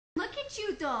Look at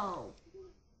you, though.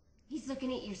 He's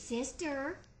looking at your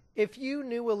sister. If you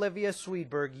knew Olivia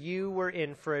Swedberg, you were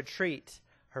in for a treat.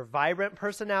 Her vibrant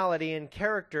personality and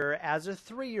character as a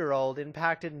 3-year-old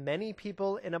impacted many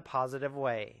people in a positive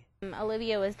way.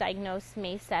 Olivia was diagnosed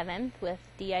May 7th with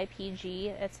DIPG.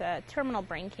 It's a terminal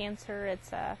brain cancer.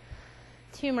 It's a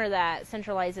tumor that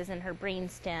centralizes in her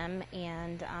brainstem,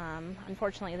 and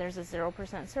unfortunately there's a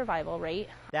 0% survival rate.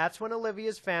 That's when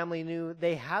Olivia's family knew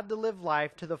they had to live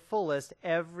life to the fullest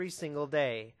every single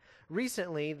day.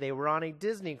 Recently, they were on a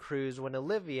Disney cruise when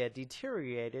Olivia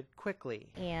deteriorated quickly.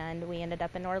 And we ended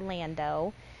up in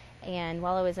Orlando, and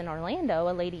while I was in Orlando,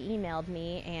 a lady emailed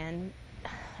me and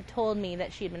told me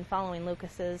that she had been following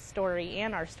Lucas's story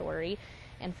and our story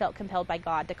and felt compelled by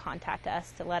God to contact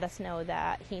us to let us know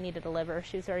that he needed a liver.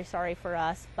 She was very sorry for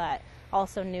us, but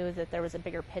also knew that there was a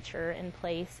bigger picture in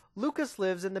place. Lucas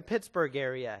lives in the Pittsburgh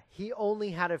area. He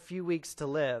only had a few weeks to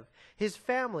live. His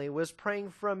family was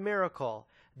praying for a miracle.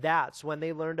 That's when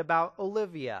they learned about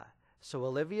Olivia. So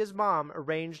Olivia's mom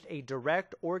arranged a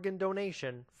direct organ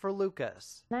donation for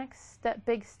Lucas.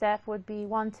 Big step would be,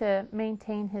 one, to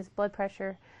maintain his blood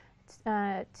pressure,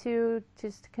 two,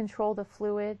 just control the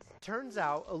fluid. Turns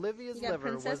out Olivia's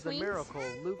liver was the miracle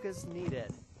Lucas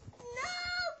needed.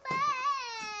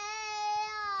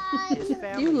 His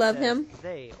family you love says him?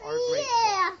 They are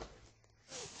grateful.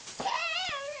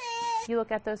 You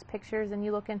look at those pictures and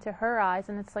you look into her eyes,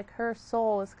 and it's like her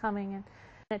soul is coming, and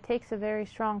it takes a very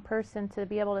strong person to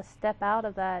be able to step out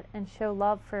of that and show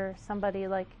love for somebody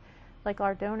like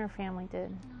our donor family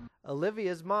did.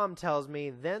 Olivia's mom tells me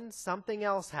then something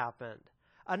else happened.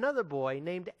 Another boy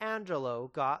named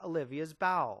Angelo got Olivia's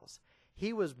bowels.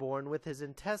 He was born with his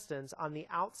intestines on the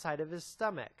outside of his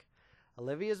stomach.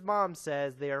 Olivia's mom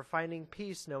says they are finding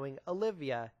peace knowing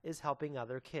Olivia is helping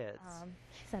other kids.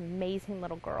 She's an amazing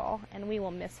little girl, and we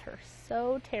will miss her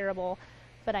so terrible.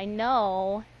 But I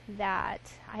know that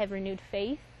I have renewed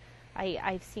faith.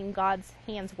 I've seen God's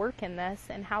hands work in this,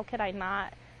 and how could I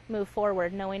not move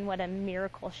forward knowing what a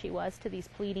miracle she was to these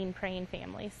pleading, praying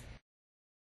families?